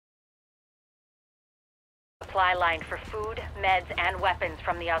supply line for food, meds, and weapons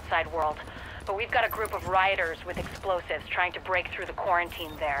from the outside world. But we've got a group of rioters with explosives trying to break through the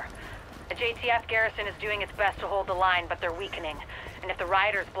quarantine there. The JTF garrison is doing its best to hold the line, but they're weakening. And if the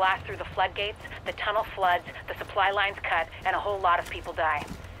rioters blast through the floodgates, the tunnel floods, the supply lines cut, and a whole lot of people die.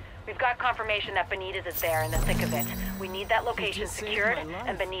 We've got confirmation that Benitez is there in the thick of it. We need that location secured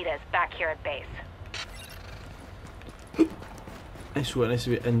and Benitez back here at base. Nice one, nice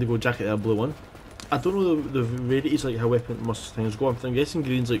indigo jacket there, blue one. I don't know the rarities, like how weapon most things go. I'm guessing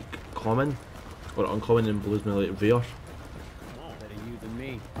green's like common or uncommon and blue's maybe like rare.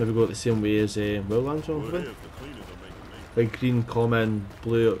 Maybe go the same way as Wildlands or something. Like green common,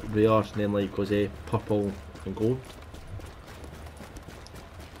 blue rare, and then like goes purple and gold.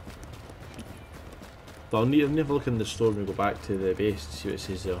 But I'll need to have a look in the store when we go back to the base to see what it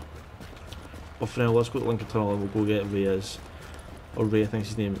says there. But for now, let's go to Lincoln Tunnel and we'll go get Ray's. Or Ray, I think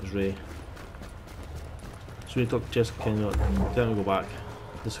his name is Ray. So we talk to Jessica Kenyon, then we go back.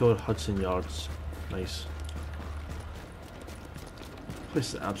 Discover Hudson Yards. Nice. This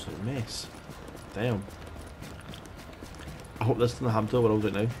is an absolute mess. Damn. I hope this doesn't happen to the world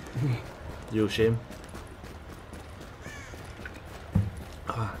right now. Real shame.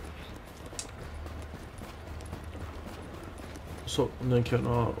 So, no encounter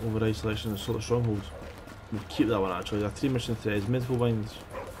override selection and sort of strongholds. We'll keep that one actually. There are 3 mission threads, mythical vines.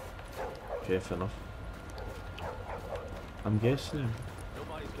 Okay, fair enough. I'm guessing.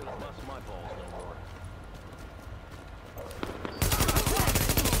 Nobody's gonna bust my balls no more.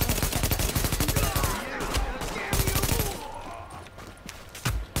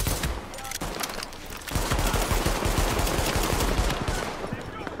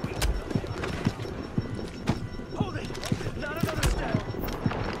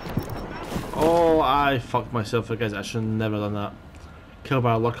 Oh, I fucked myself, guys. I should have never done that. Kill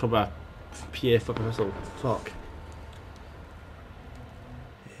by a lurker by a PA fucking pistol. Fuck.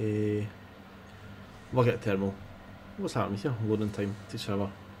 We'll get terminal. What's happening here? Loading time. Takes forever.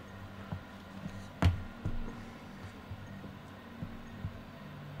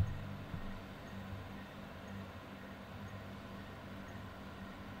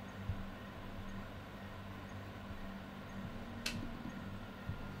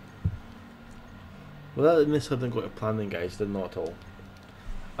 Well, that necessarily didn't go to planning, guys. Did not at all.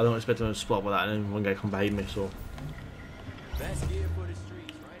 I don't expect them to spot with that, and then one guy come behind me. So. Best gear for the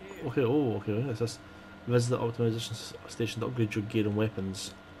streets, right here. Okay. Oh, okay. It's this. Visit the optimization station to upgrade your gear and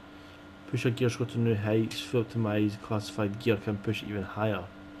weapons. Push your gear score to new heights. Fully optimized classified gear can push it even higher.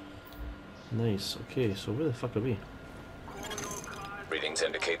 Nice. Okay. So where the fuck are we? Readings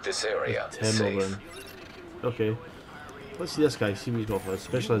indicate this area is Terminal safe. room. Okay. Let's see this guy. See what he's got for us.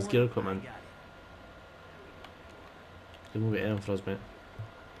 Specialized gear equipment. They won't get anything for us, mate.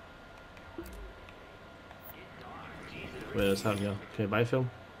 Where is that here? Can I buy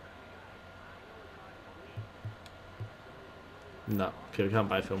film? Nah, okay, we can't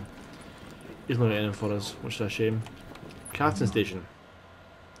buy film. He's not getting anything for us, which is a shame. Crafting station.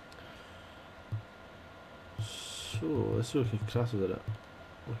 So, let's see what we can craft with it.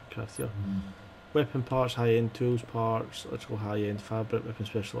 What can craft here? Weapon parts, high-end tools parts, electrical high-end fabric, weapon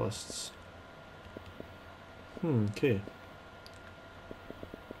specialists. Okay.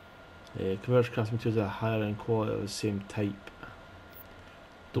 Converts crafting materials to a higher end quality of the same type.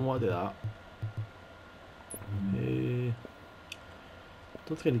 Don't want to do that.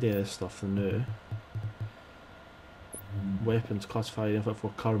 Don't think I need any of this stuff for now. Weapons classified info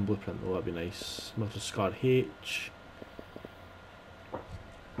for carbon blueprint, oh that'd be nice. Metal scar H.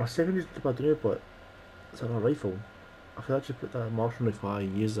 My second is to do it, but is that a rifle? I could actually put that in marksman rifle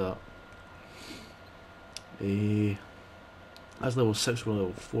and use that. That's level 6 or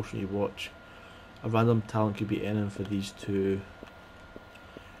level 4 should you watch. A random talent could be anything for these two.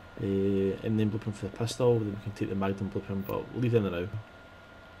 And then blueprint for the pistol, then we can take the magnum blueprint, but we'll leave them now.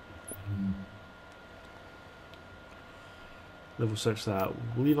 Level 6 that.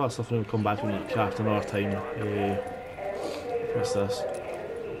 We'll leave that stuff and we'll come back when we craft another time. What's this?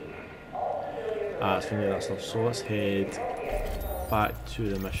 Ah, it's finally that stuff. So let's head back to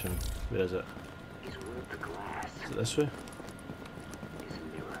the mission. Where is it? Is it this way?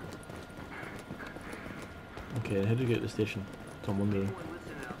 Okay, how do we get to the station? I'm wondering.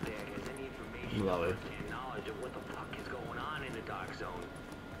 That way.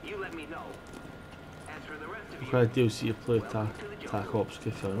 Okay, DLC to play Tac Ops,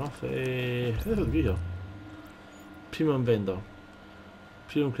 okay, fair enough. How do we here? Premium vendor.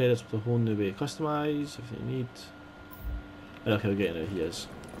 Premium credits with a whole new way to customise if you need. Okay, we're getting it, he is.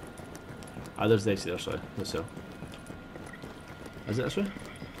 Ah, there's the exit there, sorry. Let's sell. Is it this way?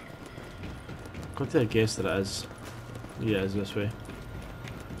 Got to guess that it is. Yeah, it is this way.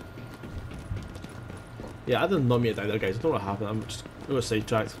 Yeah, I did not mean to die there, guys. I don't know what happened. I'm just I got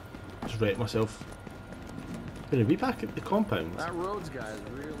sidetracked. Just wrecked myself. Are we back at the compound? That Rhodes guy is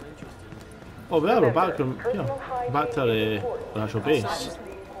real interesting. Oh, well, we're back from, yeah, back to the actual base.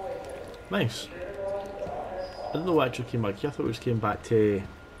 Nice. I didn't know what actually came back here. I thought we just came back to,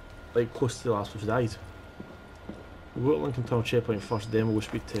 like, close to the last we've died. We'll go to Lincoln Tunnel checkpoint first, then we'll go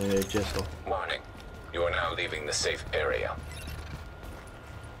speak to Jessica. Warning. You are now leaving the safe area.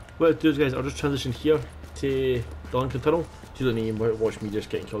 What I'll do is, guys, I'll just transition here to the Lincoln Tunnel. So you don't need to watch me just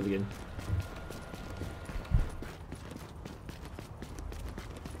getting killed again.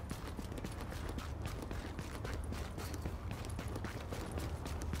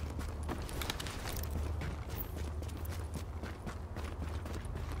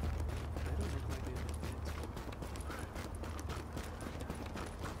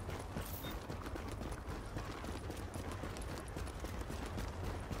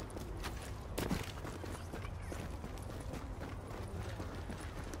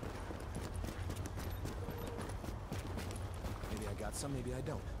 Some, maybe I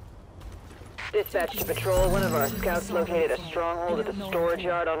don't. Dispatch to patrol. One of our scouts located a stronghold at the storage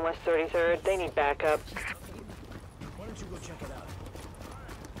yard on West 33rd. They need backup. Why don't you go check it out?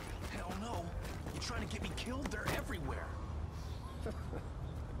 Hell no. You're trying to get me killed? They're everywhere.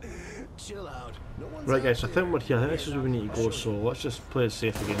 Chill out. No one's Right, guys, I think we're here. I think this is where we need to go, so let's just play it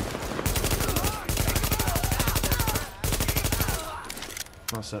safe again.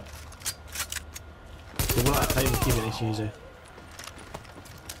 That's it. So one at a time, keep it nice and easy.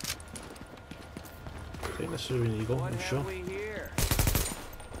 I think this is where we need to go, I'm sure.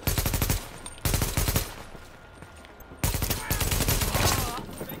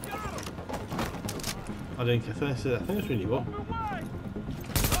 I think it's where we need to go.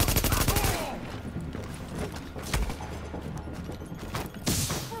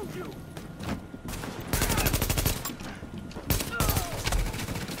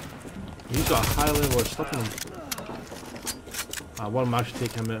 He's got a high level of stuff in him. One match to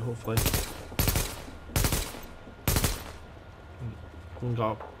take him out, hopefully. Going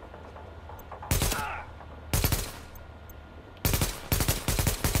up.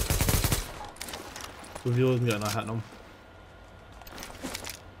 Revealing getting a hit on him.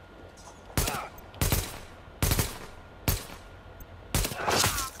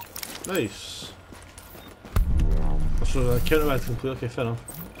 Nice. So counter completely. Okay, fair enough.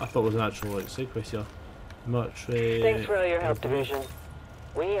 I thought it was an actual like side quest here. Much. Thanks for all your help, Division.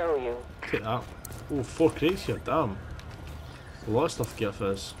 We owe you. Take that. Oh, 4 crates here. Damn. A lot of stuff to get for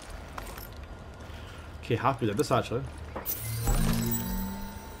this. Okay, happy with this actually.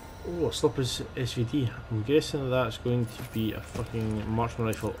 Oh, a slipper's SVD. I'm guessing that's going to be a fucking marksman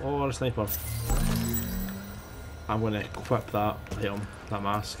rifle or a sniper. I'm going to equip that, hit him, that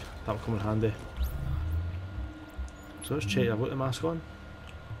mask. That will come in handy. So let's check. I've got the mask on.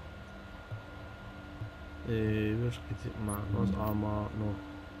 Where's there's armour? No.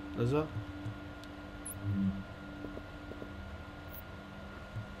 Is that?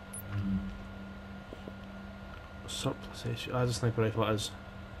 Surplus issue. Ah, the sniper rifle it is.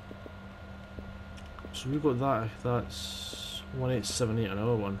 So we've got that. That's 1878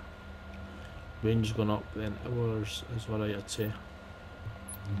 another one. Range has gone up, then ours is what I'd say.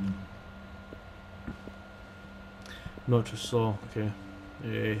 Not just saw, okay.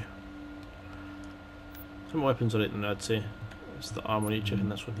 Some weapons are right then I'd say. It's the armour each in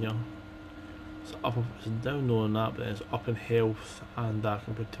this one here. It's down low on that, but it's up in health and that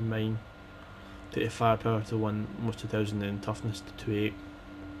compared to mine. 30 firepower to 1, almost 2000, and toughness to 28.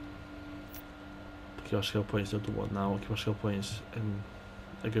 Keep our skill points, I don't want now. Keep our skill points in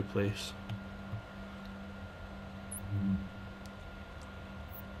a good place.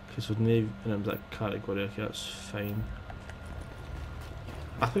 Okay, so Navy in that category, okay, that's fine.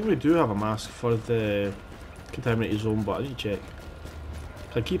 I think we do have a mask for the contaminated zone, but I need to check.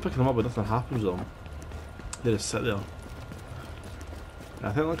 I keep picking them up but nothing happens with them. They just sit there.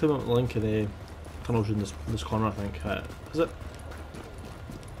 I think I'll link in the tunnels in this corner, I think. Is it?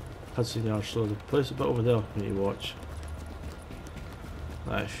 Hudson Yard, so the place a bit over there we need to watch.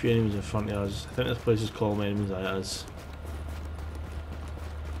 A few enemies in front of us. I think this place is called my enemies, that is.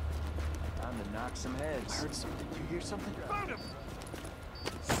 Time to knock some heads. I heard something. Did you hear something? Found him!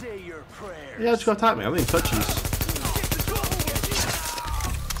 Say your prayers. Yeah, just go attack me. I'm in touchies.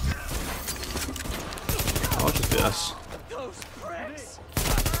 I'll just do this. Those pricks!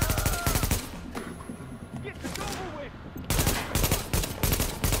 Get this over with!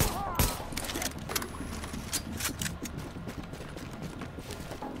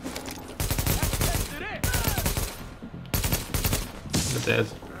 dead.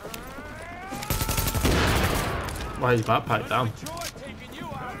 Why is backpack down?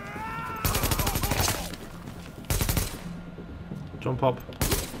 Jump up.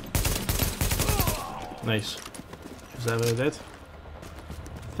 Nice. Is that everybody dead?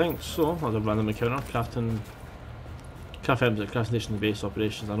 I think so. That was a random encounter. Crafting station base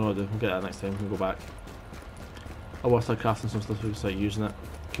operations. I know we'll get that next time. We'll go back. I want to start crafting some stuff so we can start using it.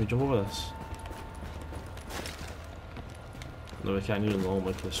 Can we jump over this? No, we can't use them long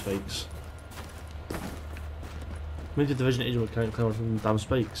with the spikes. Maybe the division agent can't climb from the damn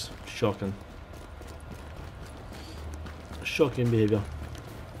spikes. Shocking. Shocking behaviour.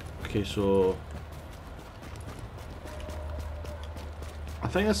 Okay, so I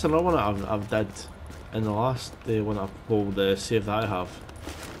think that's another one that I've did in the last one I pulled the save that I have.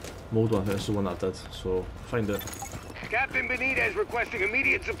 Mold one, I think that's the one that I did, so find it. Captain Benitez requesting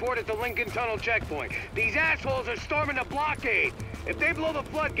immediate support at the Lincoln Tunnel checkpoint. These assholes are storming the blockade. If they blow the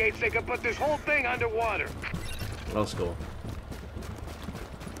floodgates, they can put this whole thing underwater. Let's go.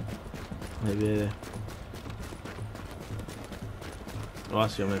 Maybe. Oh, I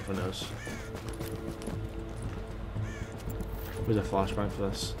see how many front of us. Where's a flashbang for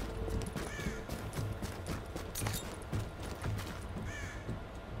this?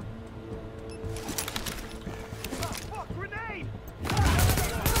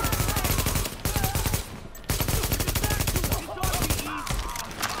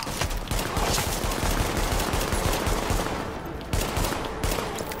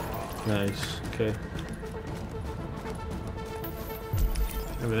 Nice, okay.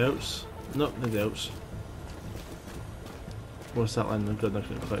 Anybody else? Nope, nobody else. What's that line? Good, I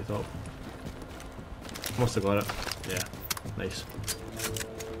couldn't collect up. Must have got it. Yeah, nice.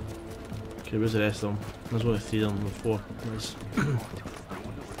 Okay, where's the rest of them? There's only 3 of them before. Nice.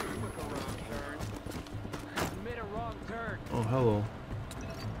 Oh, hello.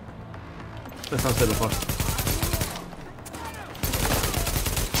 Let's not say the first.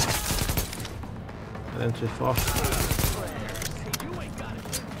 And then too far.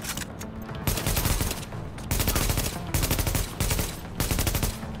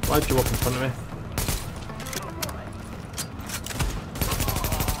 Why'd you walk in front of me?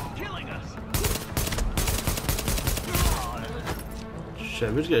 Shit,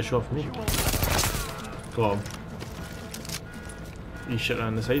 where'd you get a shot from me? Got him. You shit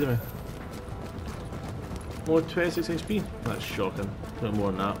around the side of me. More 26 HP? That's shocking. No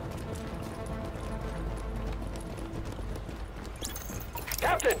more than that.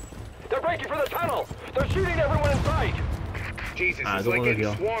 Captain! They're breaking for the tunnel! They're shooting everyone in sight! Jesus, it's like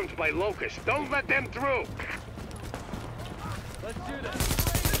getting swarmed by locusts. Don't let them through! Let's do this!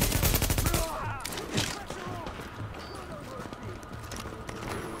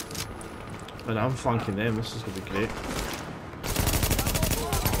 And I'm flanking them, this is going to be great.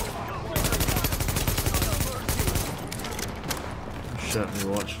 Shit, let me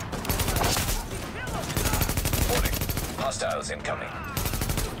watch. Warning. Hostiles incoming.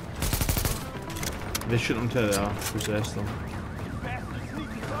 They shoot them till they are, possess them.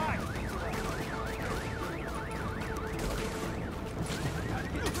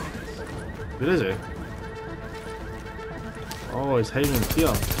 Where is he? Oh, he's hiding in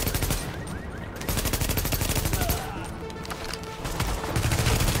here.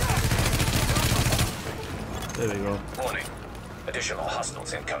 There we go. Warning. Additional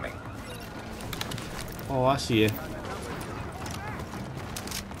hostiles incoming. Oh, I see you.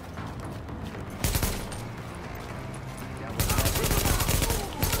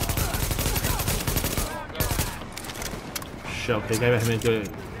 Shit, okay, guy behind me, go.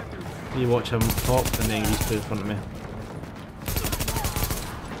 You watch him top and then these two in front of me.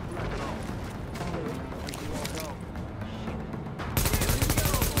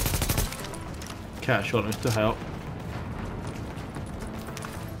 Can't shot him, he's too high up.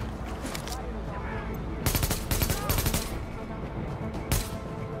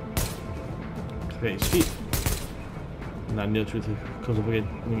 Okay, his feet. And then near truth comes up again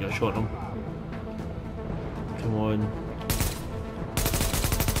and you get a shot at him. Come on.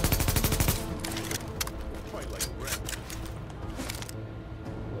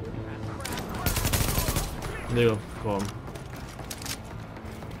 There you go, go on.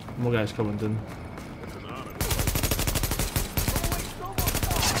 More guys coming in.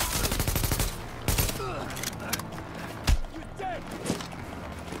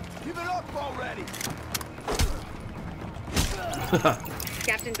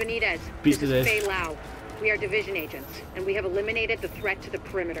 Captain Benitez, Beat this to is this. Fei Lau. We are division agents, and we have eliminated the threat to the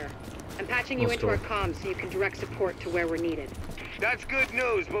perimeter. I'm patching you into our comms so you can direct support to where we're needed. That's good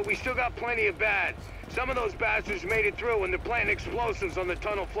news, but we still got plenty of bad. Some of those bastards made it through and they're planting explosives on the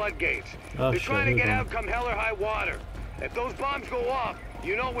tunnel floodgates. They're trying to get out come hell or high water. If those bombs go off,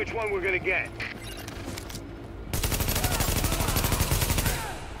 you know which one we're gonna get.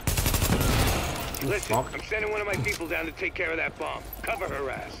 Listen, I'm sending one of my people down to take care of that bomb. Cover her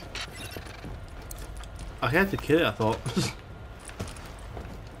ass. I had to kill it, I thought.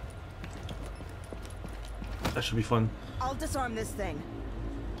 That should be fun. I'll disarm this thing.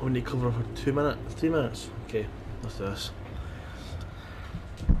 We need cover for 2 minutes, 3 minutes. Okay, let's do this.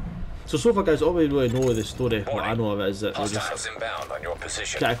 So far guys, all we really know of the story, what I know of it, is that we just inbound on your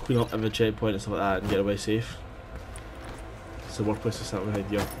position. gotta clean up every checkpoint and stuff like that and get away safe. It's the worst place to start behind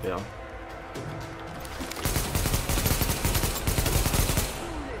here. Yeah.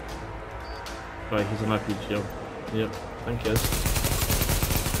 Right, he's an RPG here. Yep, I think he is.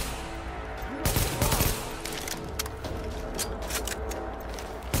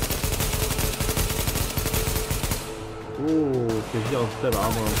 Oh, okay, he's got a bit of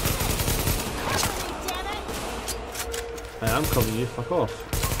armor on. Hey, I'm covering you, fuck off.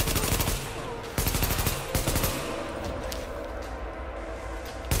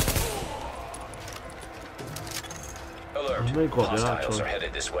 Alert. I might go up there Hostiles actually. are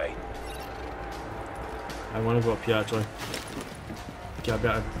headed this way. I want to go up here actually. Get a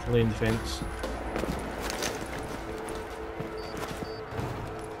bit of lane defence.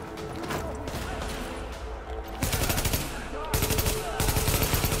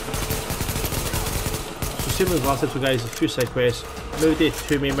 So same as last episode guys, a few side quests. Maybe do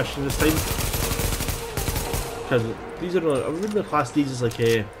 2 main missions this time. Because these are not, I wouldn't class these as like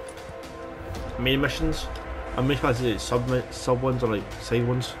main missions. I may class it as sub ones or like side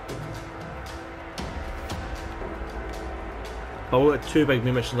ones. But we'll get 2 big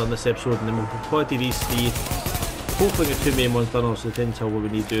main missions on this episode and then we'll probably do these 3. Hopefully get 2 main ones done also to tell what we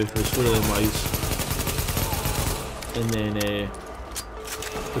need to do for the storyline wise. And then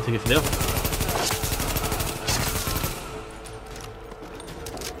we'll take it from there.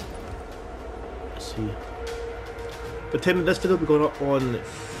 Let's see. The time of this video will be going up on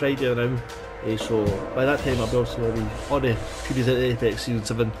Friday around. So by that time I'll be also already all the previous Apex Season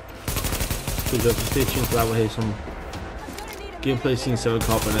 7. So you'll have to stay tuned for that. We'll have some gameplay Season 7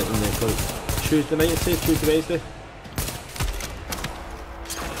 comp in it and then Tuesday night, I'd say, Tuesday, Wednesday.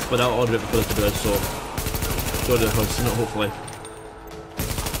 But I'll order it before the video, so go to the house and hopefully.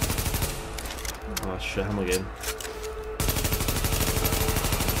 Oh shit, him again.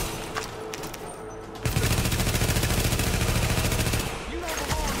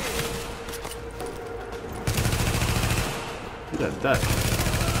 Look at that.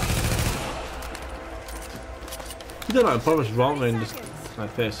 He did that on purpose, wrong man, just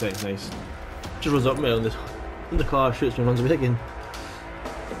like 30 seconds, nice. Just runs up me in the car, shoots me, runs away again.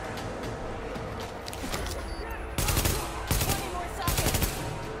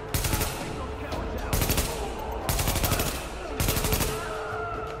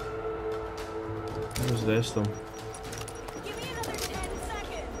 Where's the rest of them?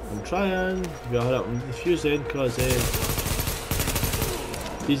 I'm trying. We are up and defuse in because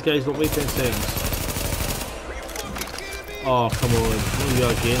these guys don't make any sense. Oh, come on. What are you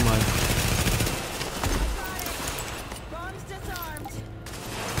again, man?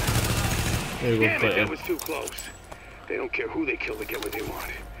 There we go, Damn it, that was too close. They don't care who they kill to get what they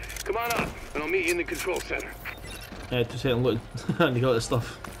want. Come on up, and I'll meet you in the control center. 2 seconds, look. And you got this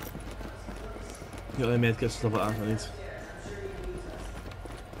stuff. You got the medkits and stuff like that I need.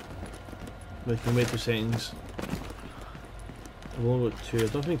 We can wait 2 seconds. I've only got 2. I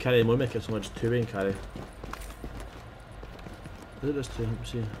don't think I carry any more medkits, so much 2 we can carry. Is it just 2? Let me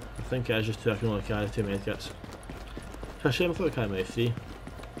see. I think it is just 2. I can only carry 2 medkits. It's a shame I thought I carried maybe 3.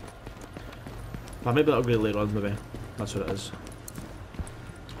 But maybe that'll upgrade later on, maybe. That's what it is.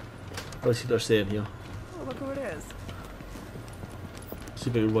 Let's see what they're saying here. Oh, look who it is. See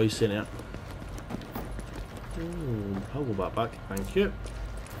about your voice saying it. Ooh, I'll go back. Thank you.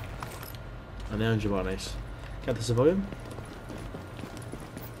 An energy bar, nice. Get the civilian.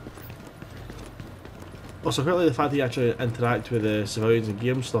 Also, I quite like the fact that you actually interact with the civilians and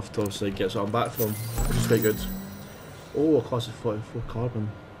game stuff to obviously get something back from them, which is quite good. Oh, a class of 44 carbon.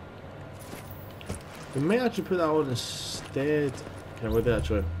 We might actually put that on instead. Okay, we'll do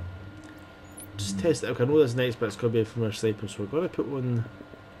actually. Just test it. Okay, I know this next, but it's going to be from our sniper, so we're going to put one.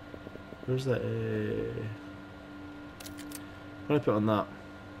 Where's that? I'm going to put on that.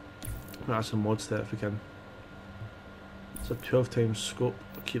 We'll add some mods to it if we can. It's a 12 times scope.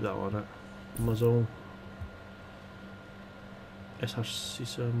 I'll keep that on it. Muzzle.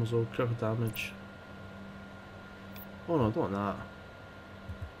 SRC muzzle, critical damage. Oh no, I don't want that.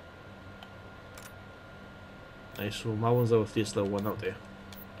 Nice, so my one's level 3, it's level 1 out there.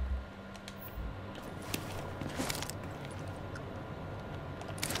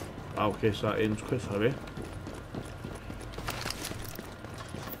 Ah, okay, so that aims quite far away.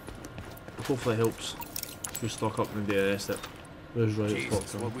 Hopefully it helps. We stock up and do the rest of it. Where's Roy?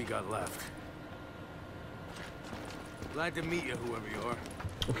 Jesus, what we got left. Glad to meet you, whoever you are.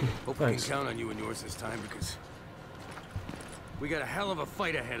 Hope we can count on you and yours this time, because we got a hell of a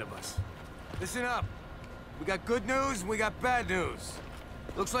fight ahead of us. Listen up. We got good news and we got bad news.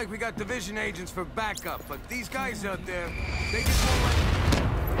 Looks like we got division agents for backup, but these guys out there, they just won't let...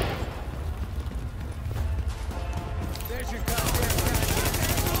 There's your goddamn guy.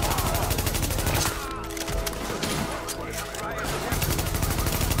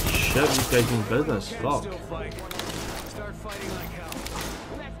 Shit, these guys in business, fuck. Start fighting like hell.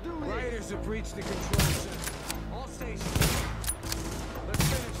 Rioters have breached the control center. All stations. Let's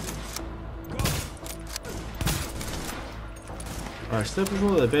finish this. Go. Alright, Step is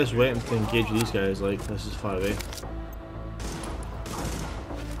one of the best weapons to engage with these guys, like, this is far away.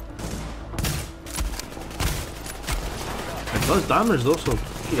 It does damage though, so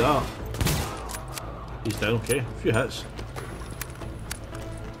keep that. He's down, okay, a few hits.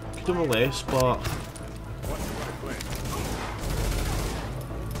 Could do more less, but...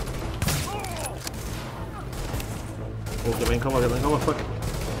 Oh, get me in cover, quick.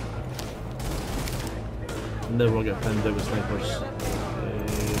 Never will get pinned down with snipers.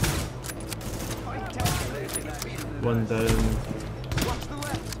 One down.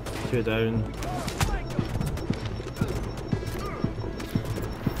 Two down.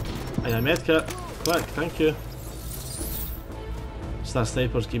 And a medkit. Quick, thank you. So that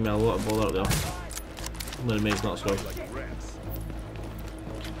sniper's giving me a lot of bother up there. No, the maid's not scored.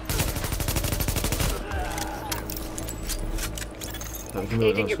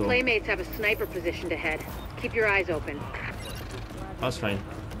 Agent, your playmates have a sniper positioned ahead. Keep your eyes open. That's fine.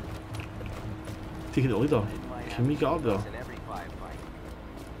 Taking the leader. Can we get up there?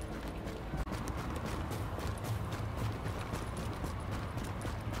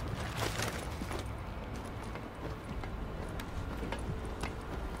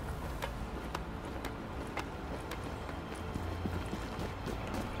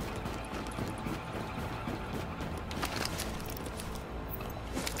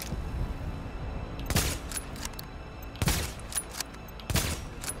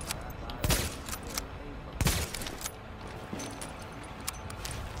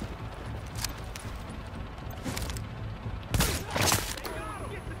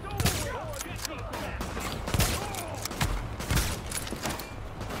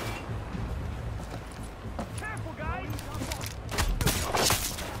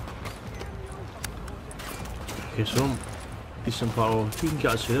 Okay, so decent battle. If we can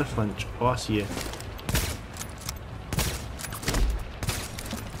get us through their flinch. Oh, I see you.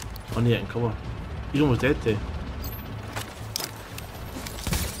 I need it in cover. He's almost dead too.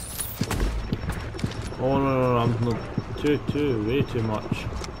 Oh no, I'm not way too much.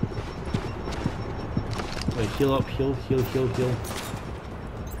 Right, heal up, heal.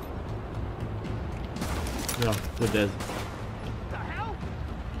 Yeah, they're dead.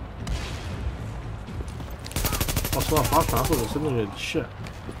 That's not fast enough, it's in the shit.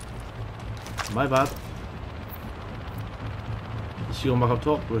 My bad. Is she going back up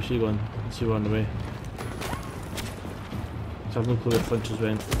top, or is she going? Is she running away? So I've no clue where flinches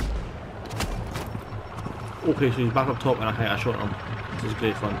went. Okay, so he's back up top and I shot him. This is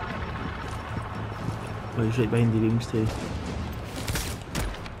great fun. Oh, he's right behind the rings too.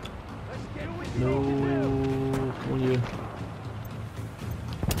 No, come on you.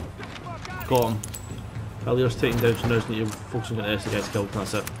 Got him. Elio's taken down, so now just need to focus on getting the rest of the guys killed, and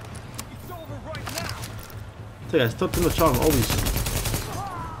that's it. So guys, top in the charm, always.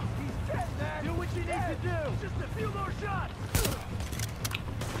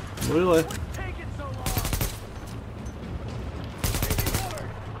 Really?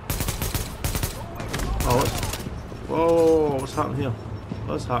 Oh, whoa, what's happening here?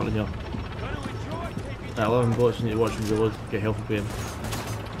 What's happening here? 11 bullets, you need to watch them reload, get health for him.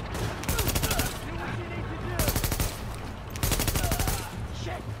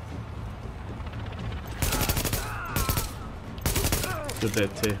 You're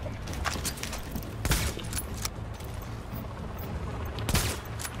dead too.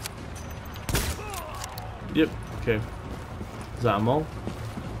 Yep, okay. Is that them all?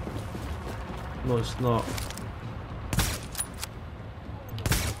 No, it's not.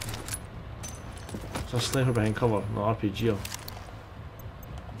 It's a sniper behind cover, not RPG.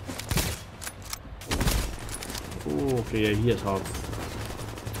 Oh, okay, yeah, he is hard.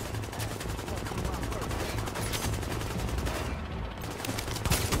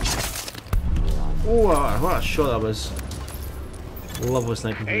 Oh, what a shot that was. Lovely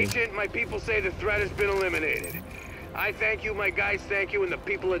sniping. Agent, my people say the threat has been eliminated. I thank you, my guys thank you, and the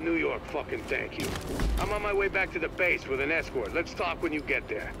people of New York fucking thank you. I'm on my way back to the base with an escort. Let's talk when you get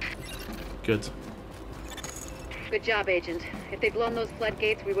there. Good. Good job, Agent. If they'd blown those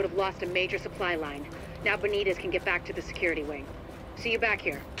floodgates, we would have lost a major supply line. Now Benitez can get back to the security wing. See you back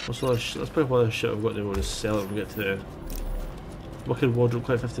here. Also, that's probably one of the shit I've got to do is sell it and get to the wicked wardrobe.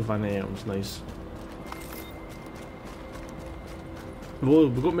 Quite 50 van items, nice. Well,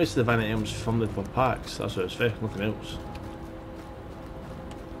 we got most of the van items from the packs, that's what it's for, nothing else.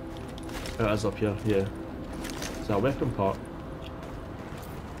 Oh, it is up here, yeah. Is that a weapon part?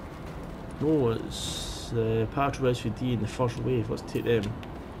 No, it's the Patrol SVD in the first wave. Let's take them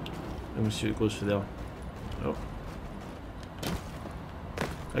and we'll see what goes for there. Oh.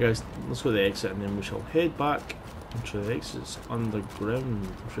 Right guys, let's go to the exit and then we shall head back. I'm sure the exit's underground.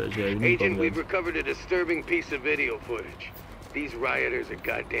 I'm sure it's, yeah, Agent, we've recovered a disturbing piece of video footage. These rioters are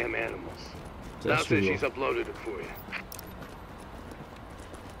goddamn animals. Now says she's uploaded it for you.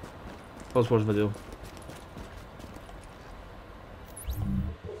 Let's watch the video.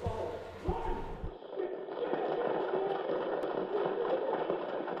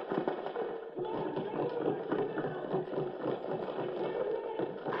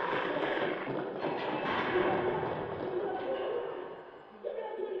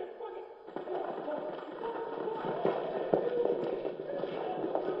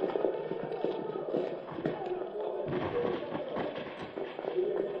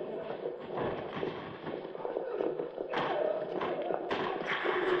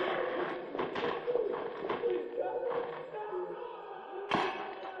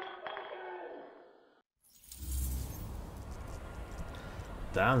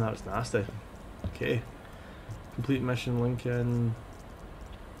 Damn, that was nasty. Okay. Complete mission link in.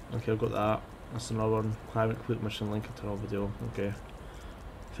 Okay, I've got that. That's another one. Climate complete mission link into another video. Okay.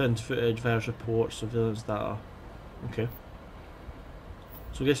 Found footage, virus reports, surveillance data. Okay.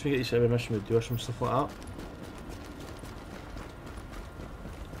 So I guess we get each every mission we do or some stuff like that.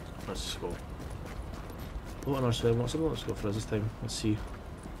 Let's just go. Oh, another surveillance. What's something? Let's go for this time. Let's see.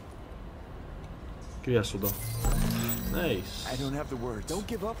 Give me a soda. Nice. I don't have the words. Don't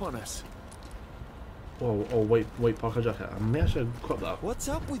give up on us. Oh, white parka jacket. I may actually clip that. What's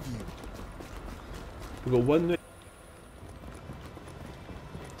up with you? We got one.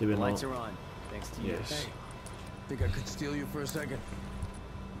 Do we Lights not? are on. Thanks to you. Yes. Hey, think I could steal you for a second?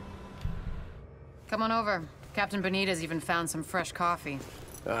 Come on over. Captain Benitez even found some fresh coffee.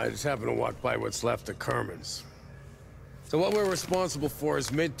 I just happened to walk by what's left of Kerman's. So what we're responsible for is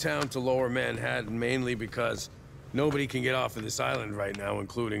Midtown to Lower Manhattan, mainly because nobody can get off of this island right now,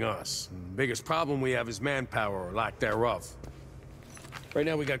 including us. The biggest problem we have is manpower, or lack thereof. Right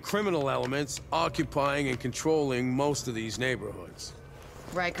now we got criminal elements occupying and controlling most of these neighborhoods.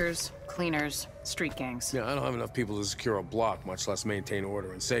 Rikers, cleaners, street gangs. Yeah, I don't have enough people to secure a block, much less maintain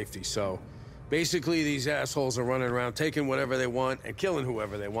order and safety, so basically these assholes are running around taking whatever they want and killing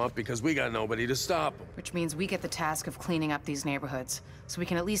whoever they want because we got nobody to stop them. Which means we get the task of cleaning up these neighborhoods, so we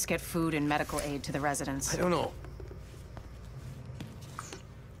can at least get food and medical aid to the residents. I don't know.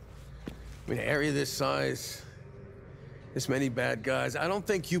 I mean, an area this size, this many bad guys, I don't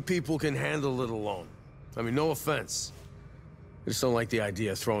think you people can handle it alone. I mean, no offense. I just don't like the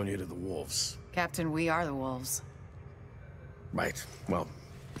idea of throwing you to the wolves. Captain, we are the wolves. Right. Well,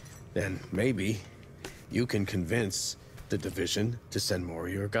 then maybe you can convince the division to send more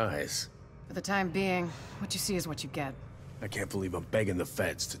of your guys. For the time being, what you see is what you get. I can't believe I'm begging the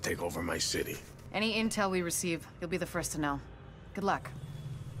feds to take over my city. Any intel we receive, you'll be the first to know. Good luck.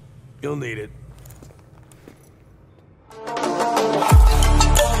 You'll need it.